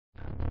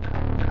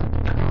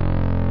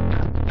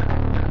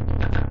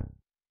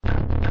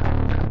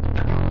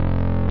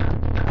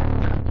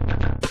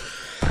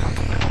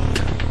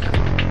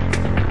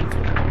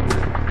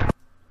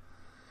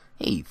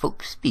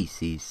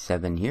Species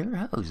 7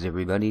 here. How's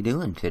everybody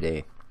doing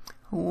today?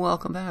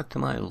 Welcome back to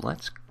my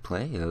Let's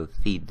Play of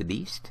Feed the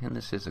Beast, and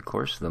this is of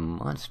course the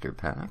Monster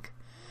Pack.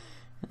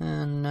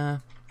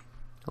 And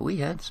we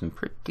had some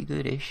pretty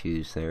good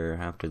issues there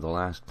after the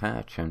last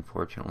patch,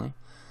 unfortunately.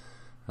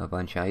 A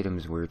bunch of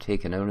items were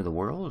taken out of the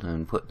world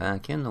and put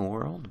back in the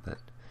world, but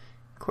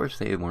of course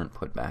they weren't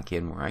put back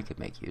in where I could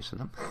make use of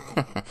them.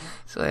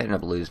 So I ended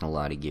up losing a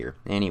lot of gear.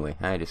 Anyway,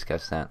 I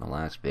discussed that in the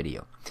last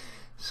video.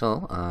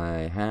 So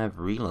I have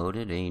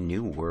reloaded a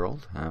new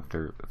world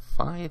after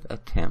 5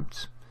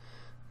 attempts.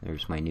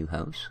 There's my new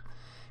house.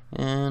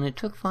 And it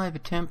took 5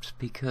 attempts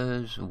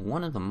because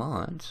one of the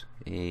mods,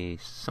 a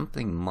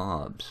something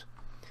mobs,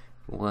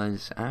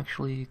 was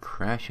actually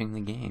crashing the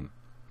game.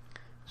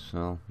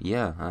 So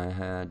yeah, I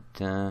had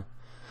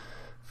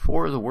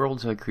 4 of the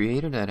worlds I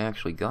created had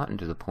actually gotten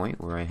to the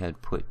point where I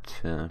had put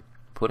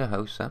a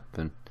house up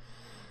and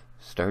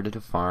started a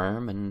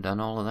farm and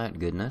done all of that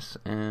goodness,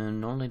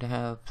 and only to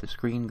have the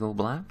screen go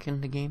black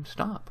and the game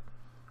stop.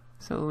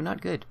 So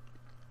not good.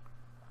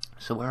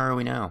 So where are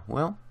we now?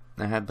 Well,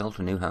 I have built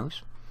a new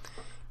house.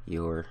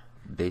 Your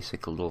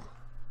basic little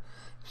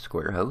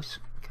square house.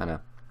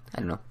 Kinda, I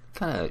don't know,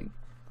 kinda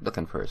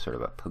looking for a sort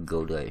of a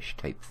pagoda-ish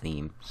type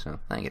theme, so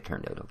I think it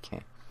turned out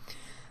okay.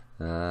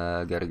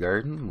 Got a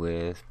garden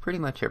with pretty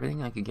much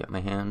everything I could get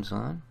my hands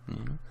on,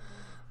 you know.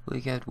 We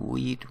got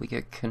wheat, we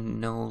got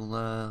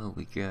canola,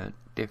 we got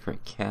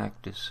different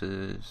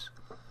cactuses.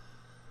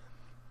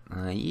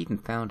 I even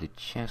found a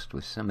chest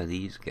with some of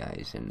these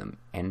guys in them.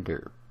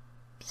 Ender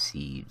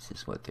seeds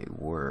is what they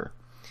were.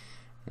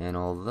 And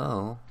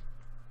although,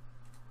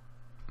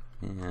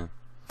 yeah,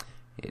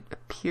 it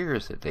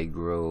appears that they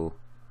grow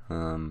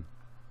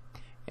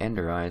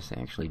ender eyes,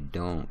 they actually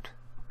don't.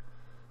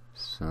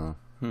 So,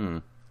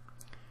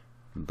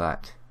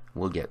 but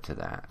we'll get to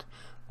that.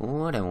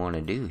 What I want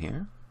to do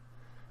here,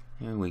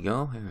 here we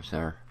go, here's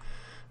our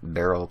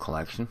barrel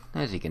collection.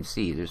 As you can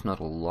see, there's not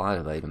a lot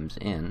of items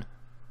in.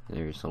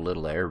 There's a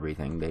little of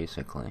everything,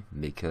 basically,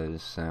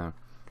 because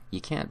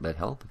you can't but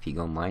help if you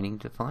go mining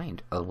to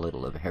find a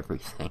little of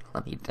everything,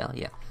 let me tell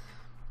you.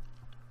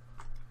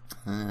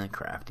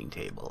 Crafting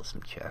table,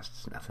 some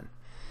chests, nothing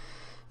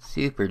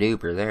super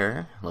duper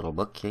there. Little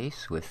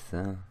bookcase with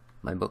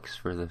my books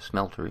for the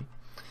smeltery,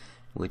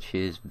 which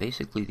is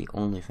basically the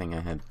only thing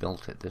I have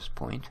built at this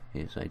point.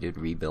 Is I did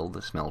rebuild the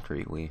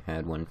smeltery. We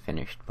had one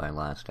finished by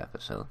last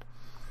episode.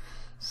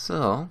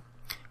 So,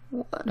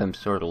 what I'm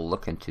sort of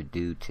looking to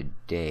do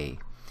today,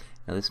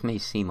 now this may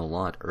seem a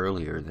lot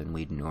earlier than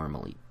we'd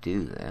normally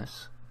do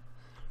this,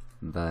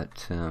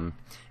 but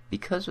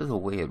because of the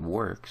way it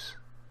works,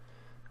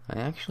 I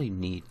actually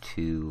need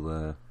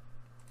to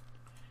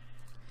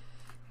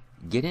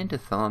get into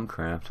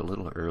Thaumcraft a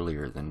little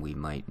earlier than we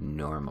might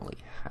normally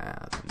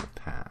have in the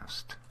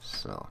past.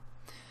 So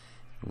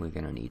we're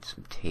going to need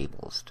some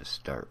tables to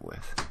start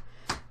with.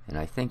 And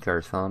I think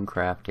our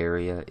Thaumcraft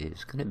area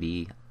is going to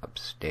be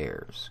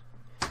upstairs.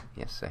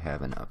 Yes, I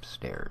have an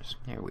upstairs.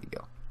 There we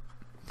go.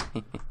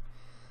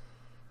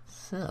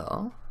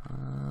 So,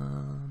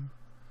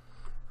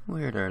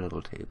 where'd our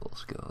little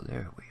tables go?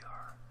 There we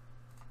are.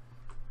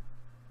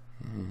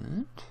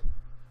 And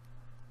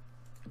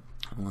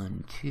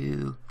 1,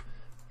 2,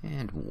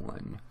 and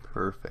 1.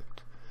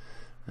 Perfect.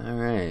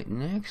 Alright,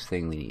 next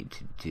thing we need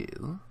to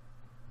do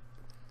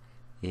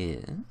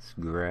is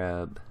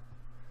grab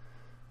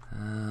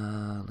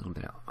a little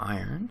bit of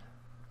iron.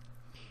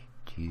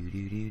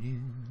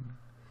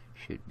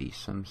 Should be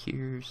some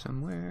here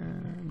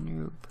somewhere.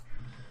 Nope.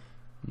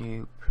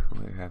 Nope.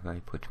 Where have I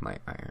put my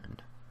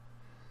iron?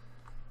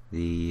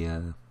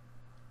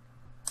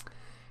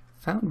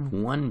 Found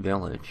one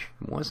village.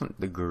 Wasn't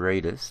the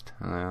greatest,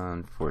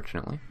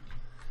 unfortunately.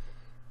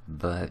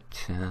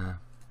 But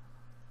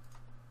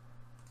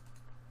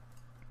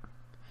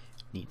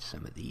need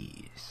some of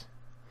these.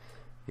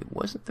 It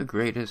wasn't the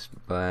greatest,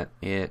 but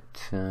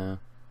it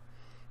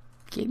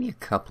gave me a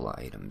couple of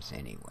items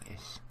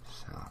anyways.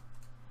 So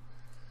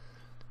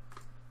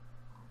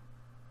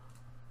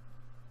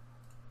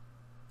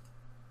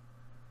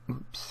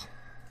oops.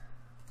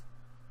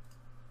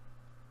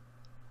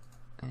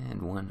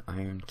 And 1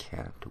 iron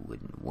capped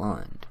wooden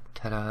wand.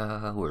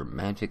 Ta-da! We're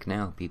magic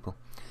now, people.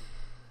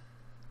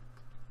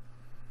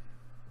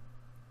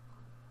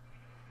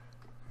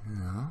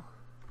 No.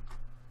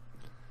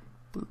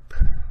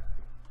 Boop.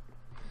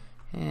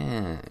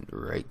 And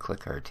right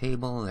click our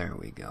table. There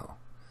we go.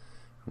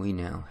 We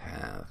now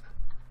have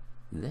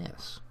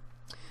this.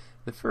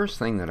 The first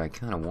thing that I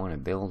kind of want to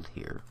build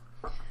here,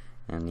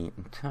 and the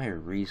entire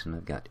reason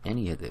I've got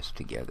any of this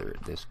together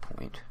at this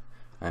point,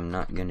 I'm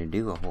not going to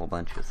do a whole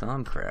bunch of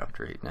Thaumcraft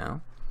right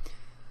now.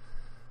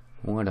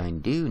 What I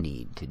do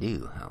need to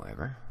do,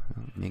 however,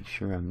 make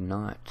sure I'm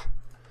not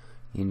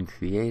in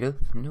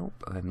creative.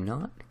 Nope, I'm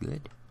not.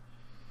 Good.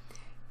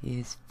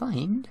 Is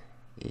find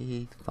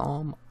a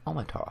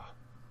Thaumometer.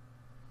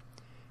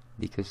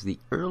 Because the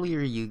earlier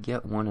you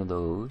get one of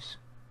those,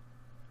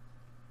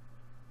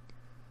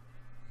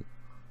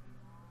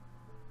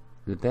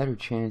 the better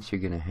chance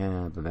you're going to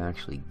have of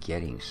actually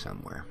getting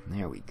somewhere.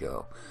 There we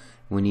go.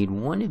 We need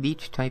 1 of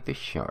each type of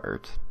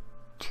shard,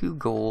 2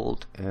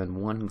 gold, and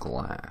 1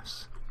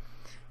 glass.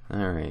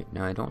 Alright,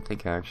 now I don't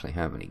think I actually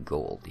have any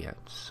gold yet,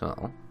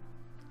 so...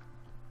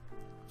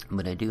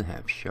 But I do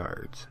have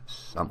shards,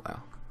 somehow.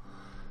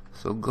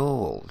 So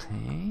gold,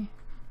 eh?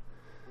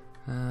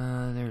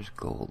 There's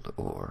gold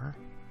ore.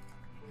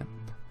 Yep.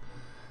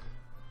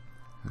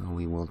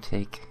 We will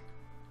take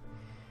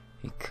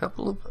a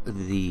couple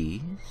of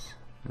these.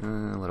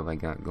 What have I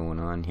got going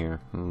on here?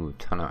 Ooh,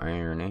 ton of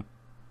iron, eh?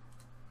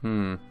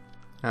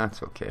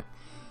 That's okay.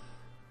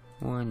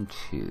 1,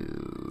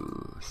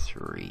 2,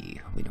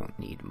 3. We don't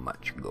need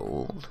much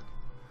gold.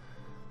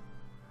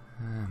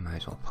 Might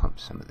as well pump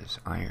some of this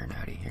iron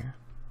out of here.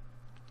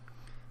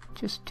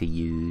 Just to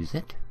use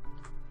it.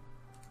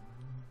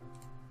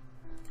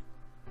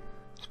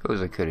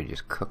 Suppose I could have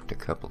just cooked a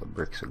couple of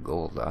bricks of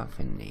gold off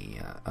in the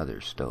other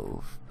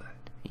stove, but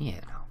you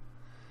know.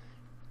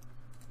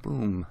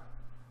 Boom.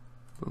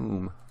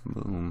 Boom.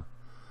 Boom.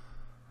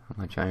 How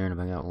much iron have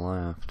I got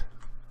left?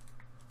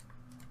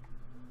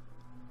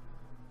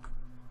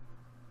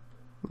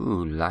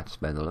 Ooh, lots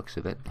by the looks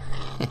of it.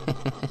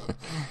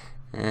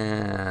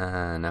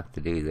 Enough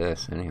to do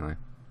this anyway.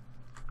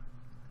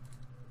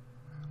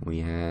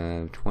 We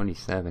have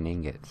 27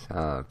 ingots.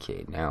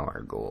 Okay, now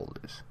our gold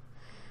has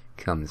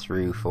come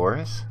through for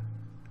us.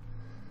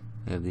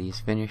 Have these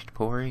finished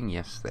pouring?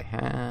 Yes, they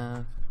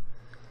have.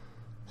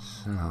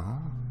 So,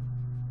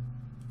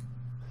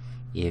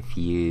 if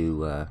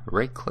you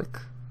right click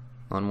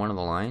on one of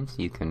the lines,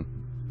 you can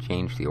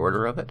change the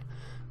order of it.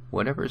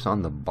 Whatever's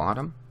on the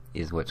bottom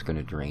is what's going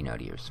to drain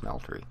out of your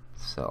smeltery.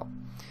 So,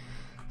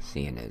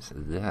 seeing as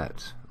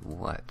that's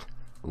what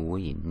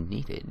we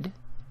needed,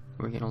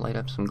 we're going to light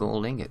up some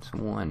gold ingots.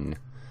 1,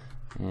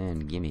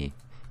 and gimme,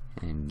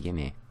 and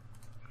gimme.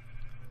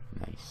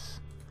 Nice.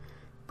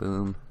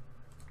 Boom,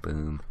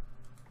 boom,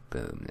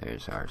 boom.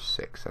 There's our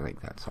 6. I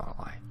think that's all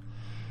I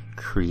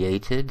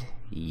created.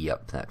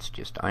 Yep, that's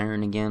just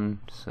iron again.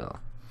 So,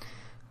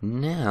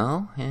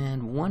 now,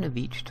 and 1 of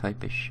each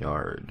type of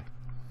shard.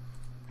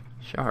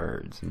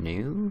 Shards,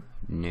 new.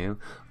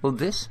 Well,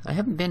 this, I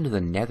haven't been to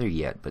the Nether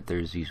yet, but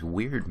there's these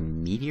weird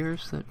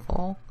meteors that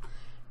fall,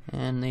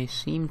 and they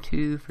seem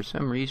to, for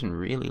some reason,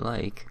 really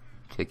like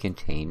to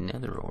contain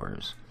nether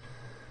ores.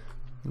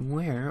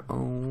 Where,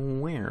 oh,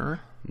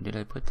 where did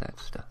I put that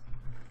stuff?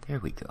 There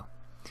we go.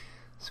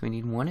 So we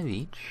need 1 of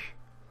each.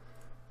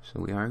 So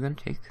we are going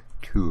to take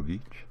 2 of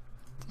each,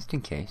 just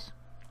in case.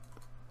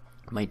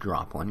 Might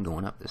drop one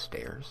going up the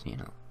stairs, you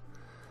know.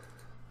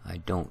 I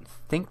don't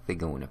think they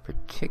go in a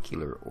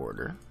particular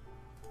order,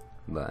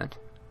 but,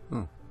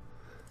 oh,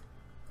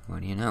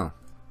 what do you know?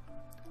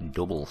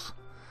 Doubles.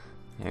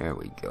 There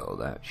we go,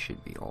 that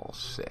should be all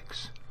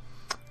 6.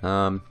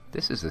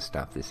 This is the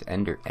stuff, this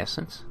ender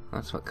essence,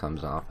 that's what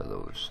comes off of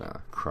those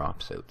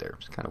crops out there.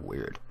 It's kind of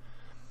weird.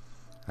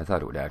 I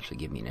thought it would actually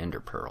give me an ender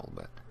pearl,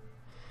 but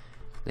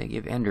they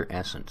give ender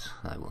essence.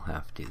 I will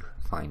have to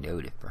find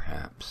out if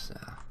perhaps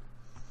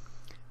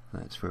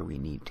that's where we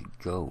need to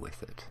go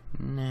with it.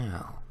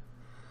 Now,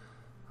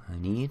 I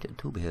need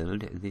to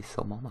build the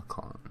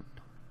thermomicon.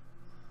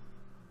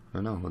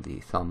 Or no,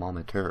 the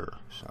thermometer,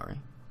 sorry.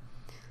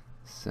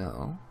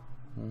 So,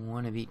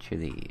 1 of each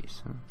of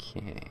these.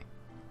 Okay.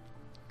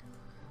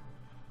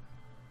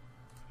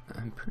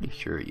 I'm pretty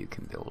sure you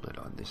can build it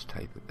on this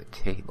type of a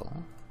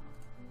table.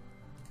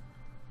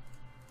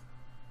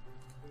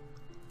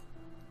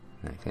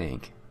 I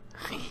think.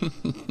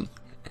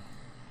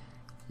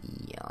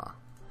 Yeah.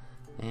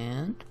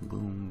 And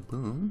boom,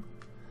 boom.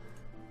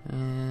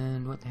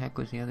 And what the heck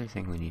was the other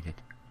thing we needed?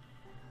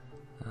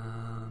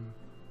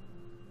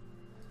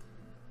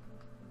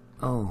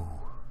 Oh,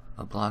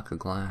 a block of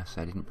glass.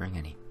 I didn't bring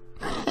any.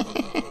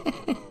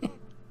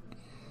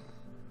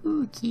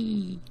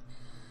 Okay.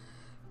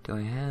 Do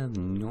I have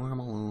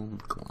normal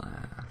old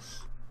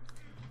glass?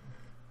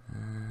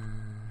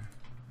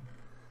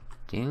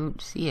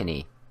 Don't see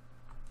any.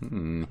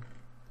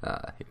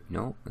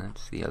 Nope,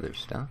 that's the other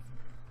stuff.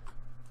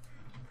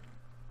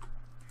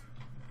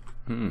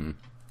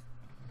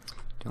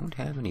 Don't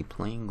have any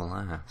plain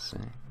glass,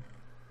 eh?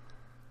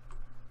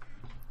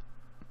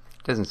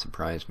 Doesn't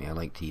surprise me. I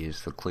like to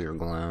use the clear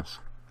glass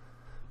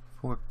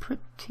for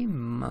pretty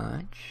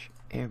much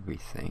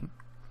everything.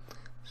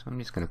 So I'm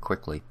just going to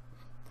quickly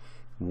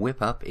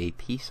whip up a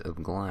piece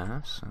of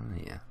glass. Oh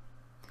yeah,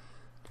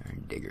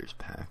 darn digger's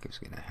pack is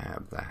going to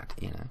have that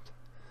in it.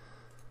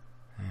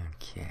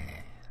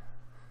 Okay,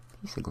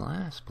 piece of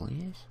glass,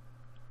 please.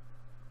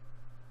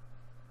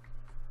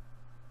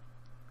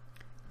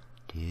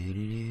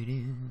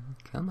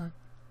 Come on.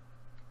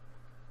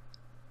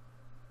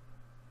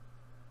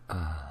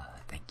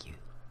 Thank you.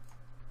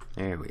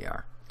 There we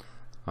are.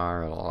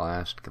 Our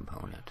last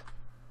component.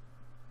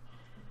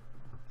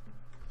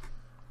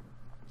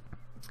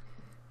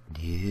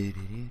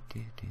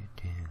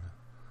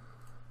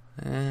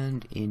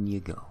 And in you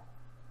go.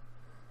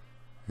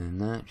 And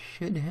that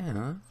should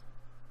have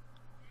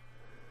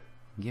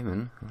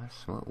given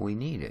us what we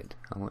needed.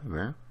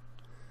 However,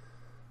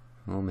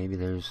 well, maybe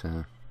there's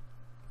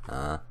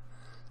I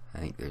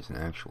think there's an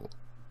actual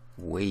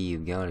way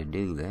you've got to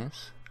do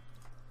this.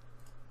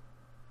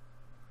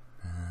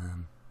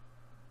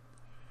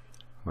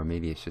 Or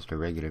maybe it's just a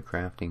regular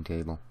crafting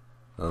table.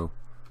 Oh,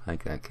 I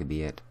think that could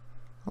be it.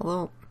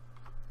 Although,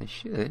 I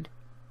should,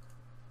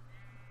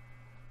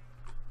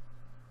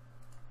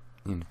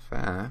 in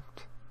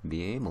fact,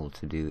 be able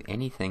to do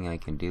anything I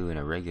can do in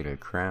a regular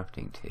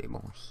crafting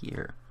table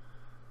here.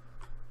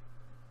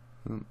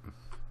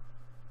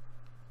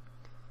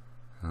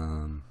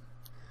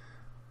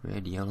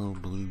 Red, yellow,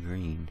 blue,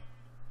 green.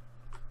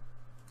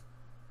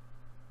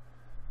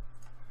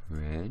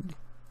 Red,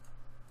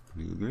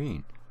 blue,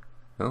 green.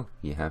 Oh,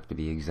 you have to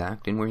be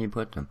exact in where you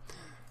put them.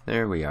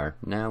 There we are.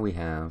 Now we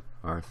have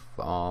our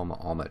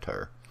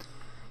thermometer.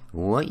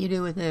 What you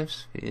do with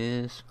this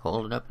is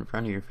hold it up in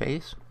front of your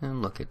face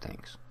and look at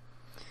things.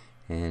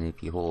 And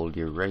if you hold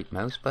your right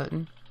mouse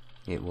button,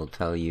 it will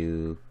tell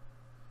you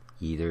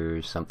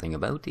either something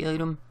about the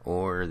item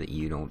or that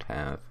you don't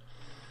have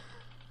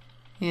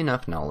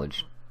enough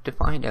knowledge to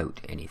find out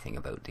anything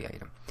about the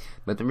item.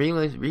 But the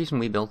reason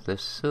we built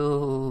this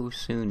so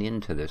soon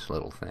into this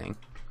little thing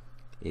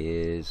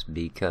is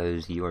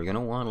because you are going to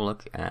want to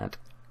look at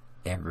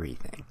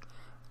everything.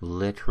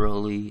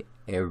 Literally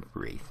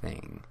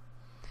everything.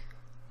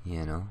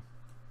 You know?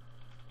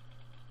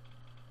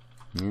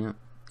 Yeah.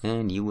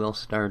 And you will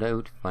start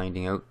out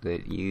finding out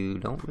that you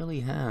don't really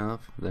have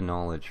the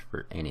knowledge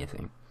for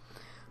anything.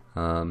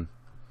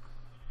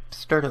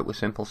 Start out with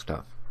simple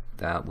stuff.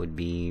 That would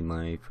be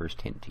my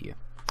first hint to you.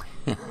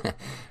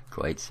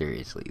 Quite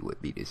seriously,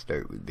 would be to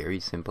start with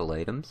very simple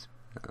items.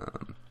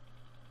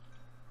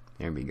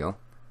 There we go.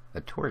 A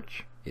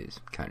torch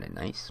is kind of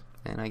nice.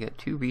 And I got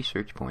 2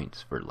 research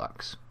points for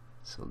Lux.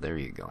 So there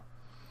you go.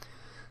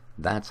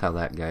 That's how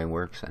that guy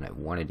works, and I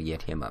wanted to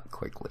get him up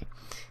quickly.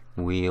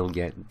 We'll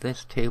get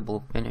this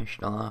table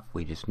finished off.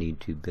 We just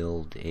need to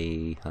build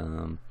a,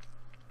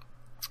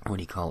 what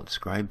do you call it,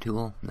 scribe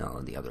tool?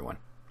 No, the other one.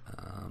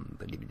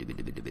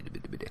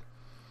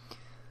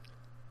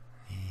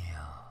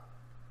 Yeah.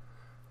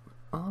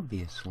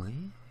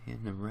 Obviously,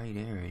 in the right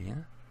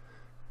area.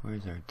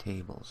 Where's our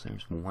tables?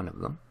 There's one of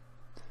them.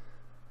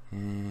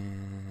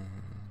 And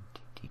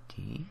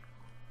TTT.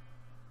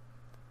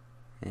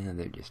 And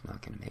they're just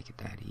not going to make it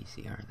that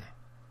easy, are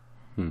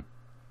they?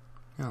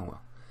 Oh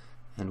well.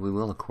 And we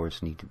will, of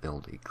course, need to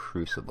build a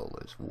crucible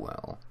as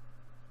well.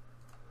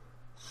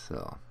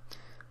 So,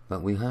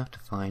 but we'll have to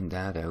find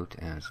that out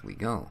as we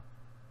go.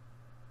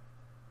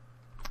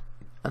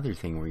 The other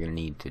thing we're going to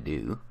need to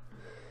do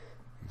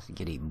is to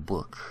get a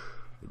book.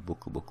 A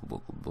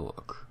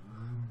book.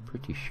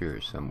 Pretty sure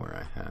somewhere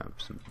I have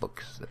some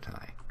books that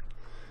I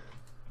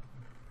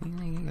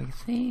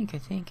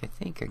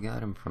think I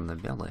got them from the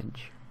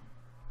village.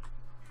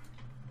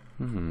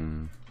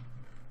 And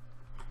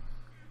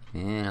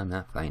I'm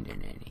not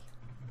finding any.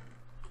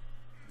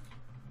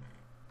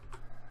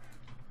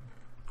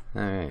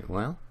 Alright,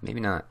 well, maybe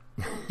not.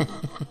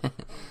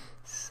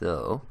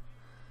 So,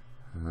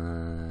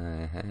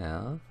 I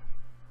have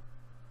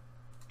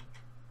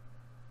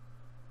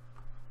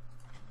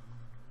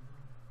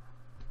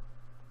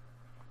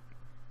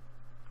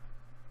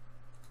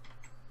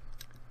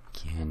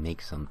can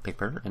make some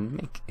paper and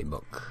make a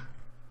book.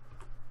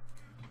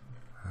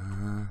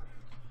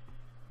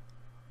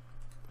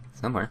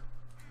 Somewhere.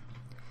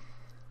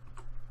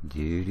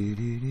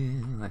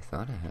 I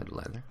thought I had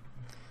leather.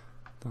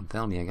 Don't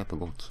tell me I got to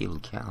go kill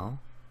cow.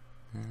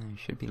 There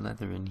should be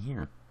leather in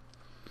here.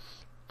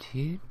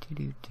 And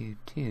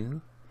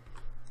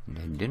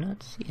I do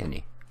not see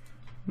any.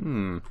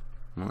 Well,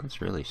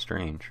 that's really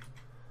strange.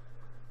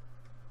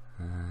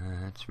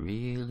 That's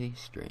really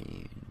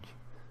strange.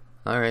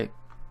 Alright.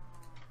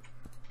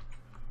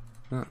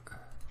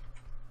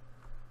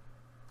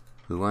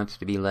 Who wants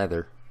to be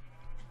leather?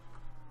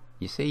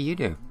 You say you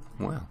do.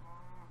 Well,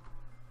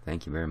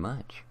 thank you very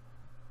much.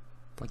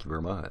 Thank you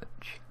very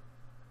much.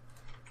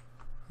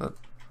 Oh.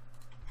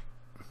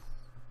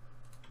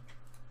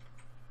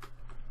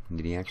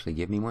 Did he actually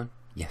give me one?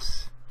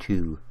 Yes,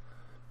 2.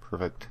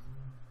 Perfect.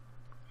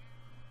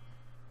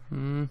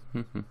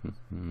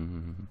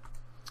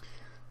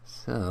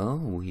 So,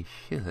 we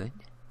should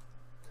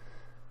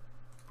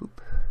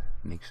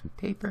make some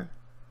paper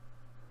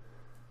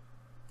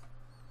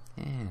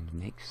and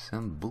make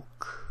some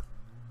book.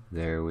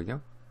 There we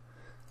go.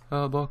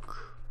 A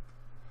book.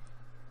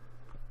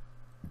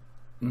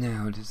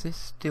 Now, does this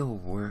still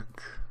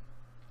work?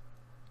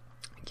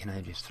 Can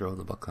I just throw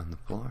the book on the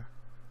floor?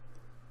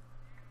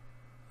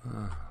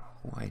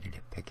 Why did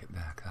it pick it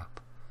back up?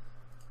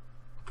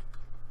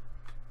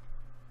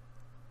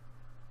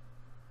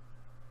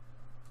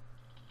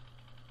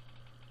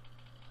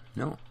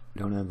 No,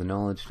 don't have the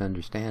knowledge to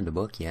understand a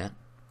book yet.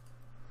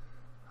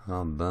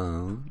 How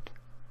about...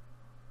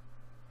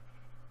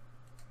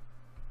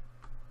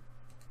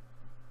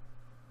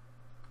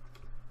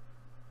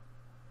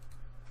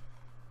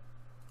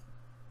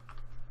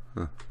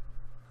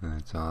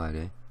 That's odd,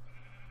 eh?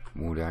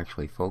 Won't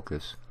actually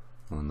focus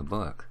on the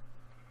book.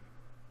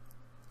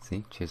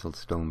 See? Chiseled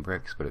stone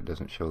bricks, but it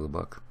doesn't show the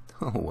book.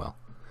 Oh well.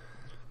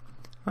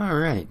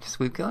 Alright, so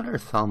we've got our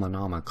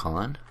thermometer,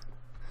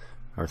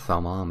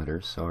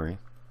 sorry.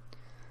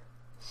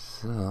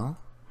 So,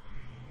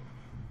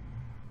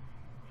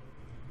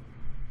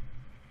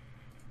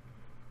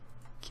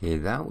 okay,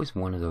 that was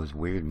one of those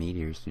weird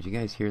meteors. Did you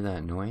guys hear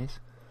that noise?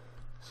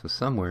 So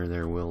somewhere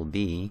there will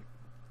be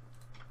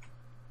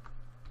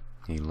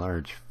a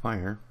large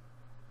fire.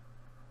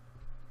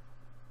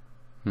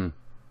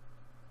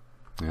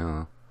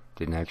 Oh,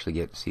 didn't actually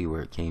get to see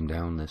where it came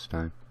down this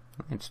time.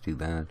 That's too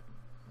bad.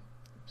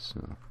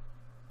 So,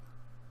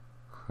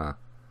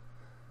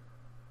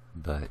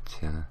 but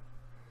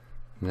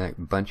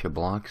that bunch of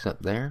blocks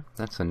up there,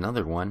 that's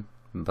another one,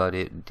 but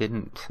it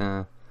didn't,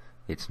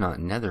 it's not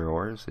nether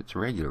ores, it's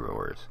regular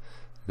ores.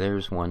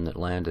 There's one that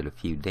landed a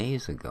few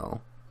days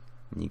ago,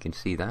 and you can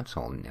see that's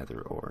all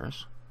nether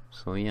ores.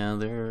 So yeah,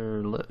 they're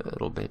a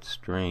little bit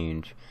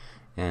strange.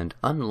 And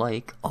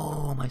unlike,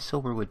 oh, my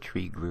silverwood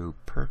tree grew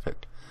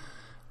perfect.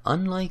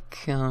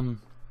 Unlike the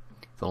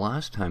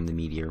last time the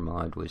meteor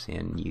mod was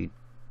in,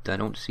 I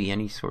don't see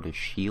any sort of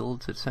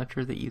shields,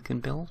 etc. that you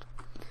can build.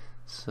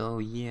 So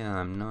yeah,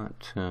 I'm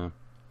not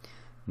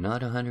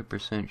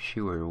 100%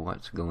 sure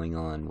what's going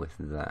on with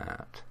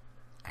that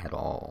at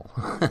all,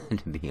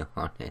 to be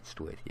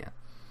honest with you.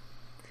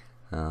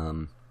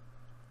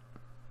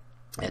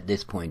 At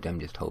this point, I'm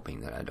just hoping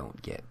that I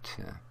don't get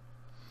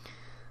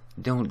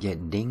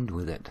dinged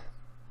with it.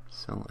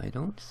 So I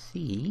don't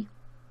see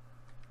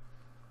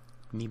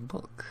me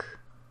book.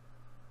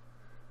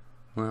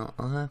 Well,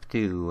 I'll have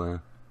to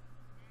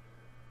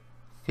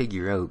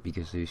figure out,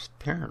 because they've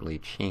apparently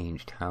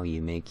changed how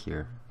you make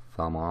your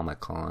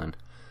Thaumonomicon.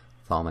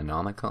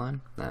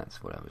 Thaumonomicon?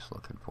 That's what I was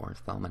looking for.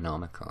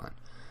 Thaumonomicon.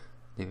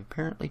 They've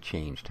apparently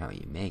changed how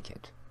you make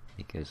it,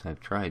 because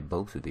I've tried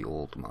both of the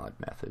old mod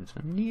methods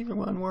and neither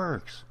one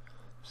works.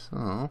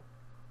 So,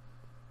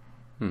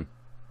 I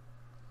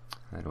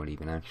don't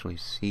even actually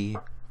see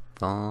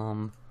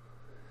no.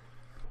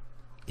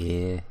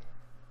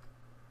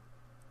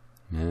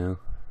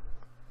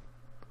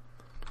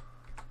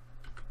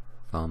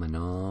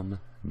 Thaumonom,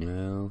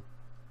 no.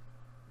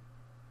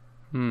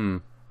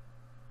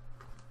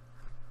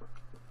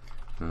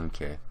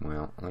 Okay,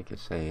 well, like I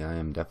say, I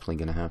am definitely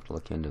going to have to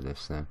look into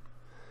this then.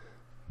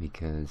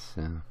 Because,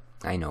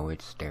 I know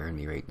it's staring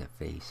me right in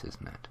the face,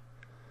 isn't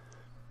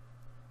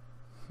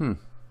it?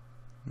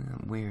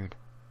 Weird.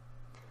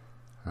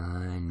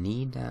 I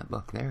need that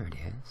book. There it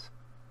is.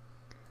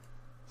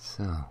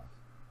 So,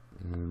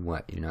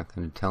 what, you're not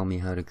going to tell me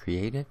how to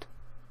create it?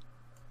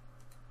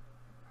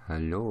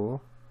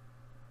 Hello?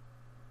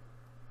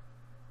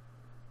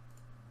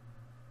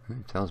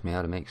 It tells me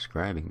how to make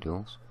scribing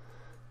tools.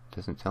 It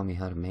doesn't tell me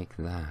how to make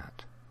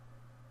that.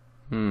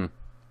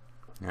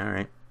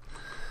 Alright.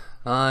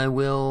 I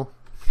will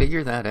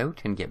figure that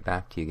out and get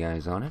back to you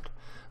guys on it.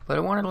 But I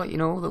wanted to let you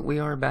know that we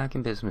are back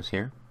in business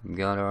here. We've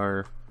got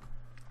our...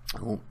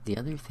 Oh, the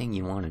other thing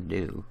you want to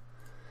do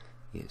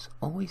is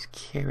always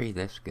carry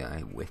this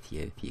guy with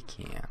you if you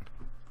can.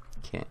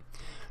 Okay.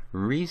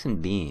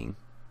 Reason being,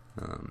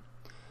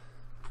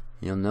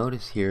 you'll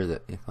notice here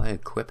that if I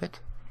equip it,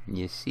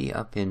 you see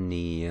up in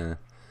the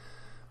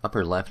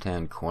upper left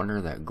hand corner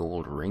that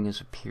gold ring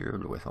has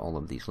appeared with all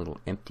of these little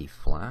empty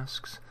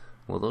flasks.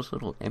 Well, those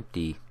little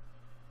empty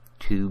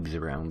tubes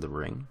around the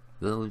ring,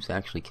 those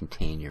actually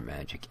contain your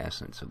magic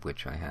essence, of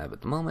which I have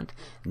at the moment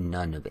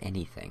none of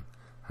anything.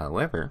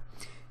 However,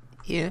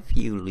 if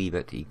you leave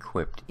it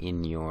equipped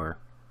in your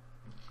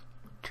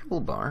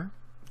toolbar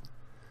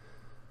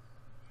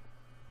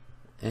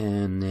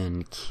and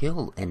then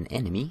kill an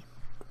enemy,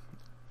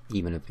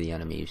 even if the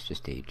enemy is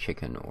just a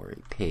chicken or a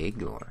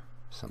pig or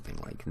something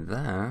like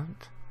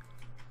that.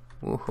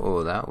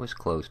 Whoa, that was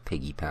close,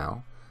 piggy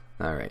pal.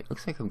 Alright,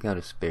 looks like I've got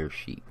a spare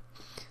sheep.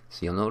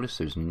 So you'll notice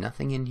there's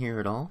nothing in here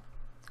at all.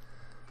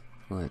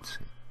 Let's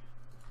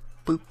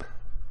boop.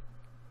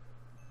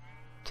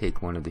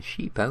 Take one of the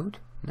sheep out.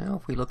 Now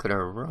if we look at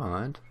our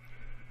rod,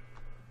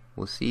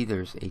 we'll see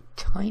there's a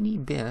tiny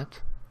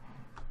bit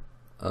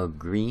of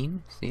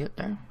green. See it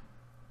there?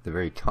 The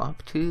very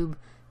top tube.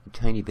 A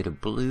tiny bit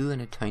of blue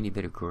and a tiny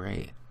bit of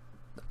gray.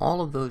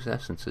 All of those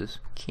essences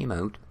came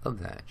out of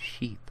that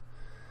sheep.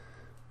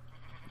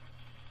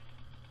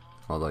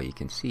 Although you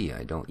can see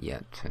I don't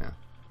yet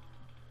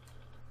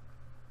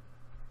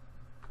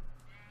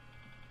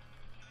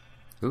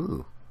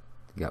ooh,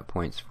 got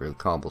points for the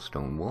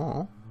cobblestone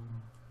wall.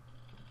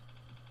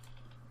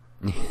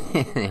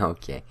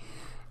 Okay,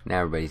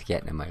 now everybody's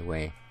getting in my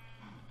way.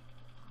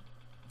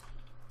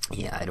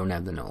 Yeah, I don't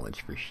have the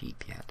knowledge for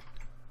sheep yet.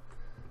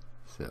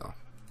 So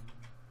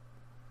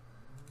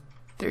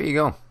there you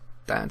go.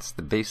 That's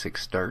the basic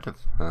start of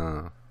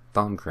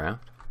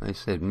Thaumcraft. I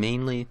said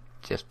mainly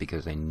just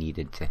because I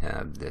needed to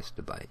have this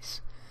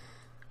device.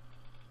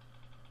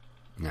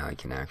 Now I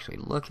can actually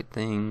look at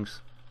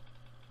things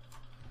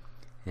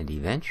and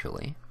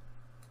eventually,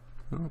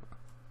 oh,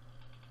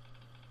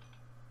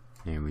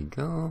 there we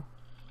go.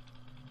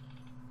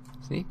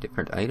 See,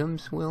 different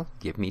items will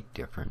give me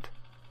different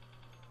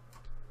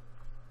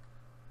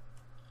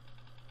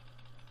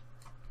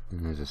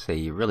And as I say,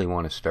 you really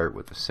want to start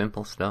with the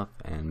simple stuff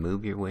and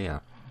move your way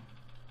up.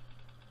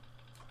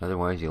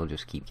 Otherwise, you'll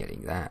just keep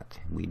getting that.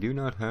 We do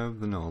not have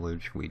the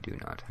knowledge. We do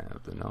not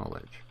have the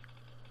knowledge.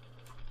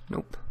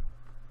 Nope.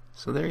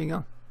 So there you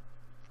go.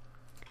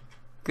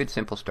 Good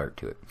simple start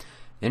to it.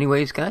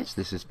 Anyways, guys,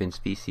 this has been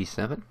Species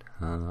 7.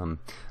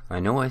 I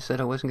know I said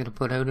I wasn't going to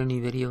put out any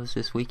videos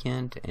this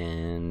weekend,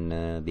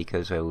 and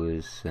because I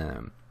was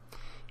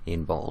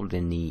involved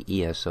in the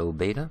ESO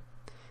beta,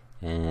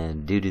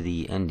 and due to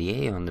the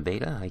NDA on the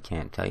beta, I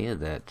can't tell you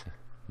that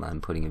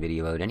I'm putting a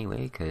video out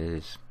anyway,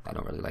 because I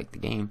don't really like the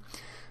game.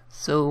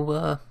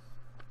 So,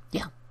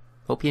 yeah,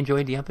 hope you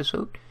enjoyed the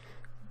episode.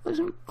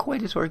 Wasn't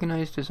quite as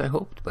organized as I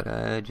hoped, but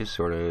I just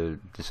sort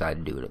of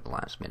decided to do it at the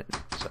last minute.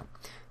 So,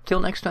 till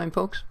next time,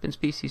 folks, been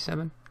Species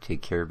 7.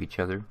 Take care of each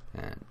other,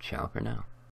 and ciao for now.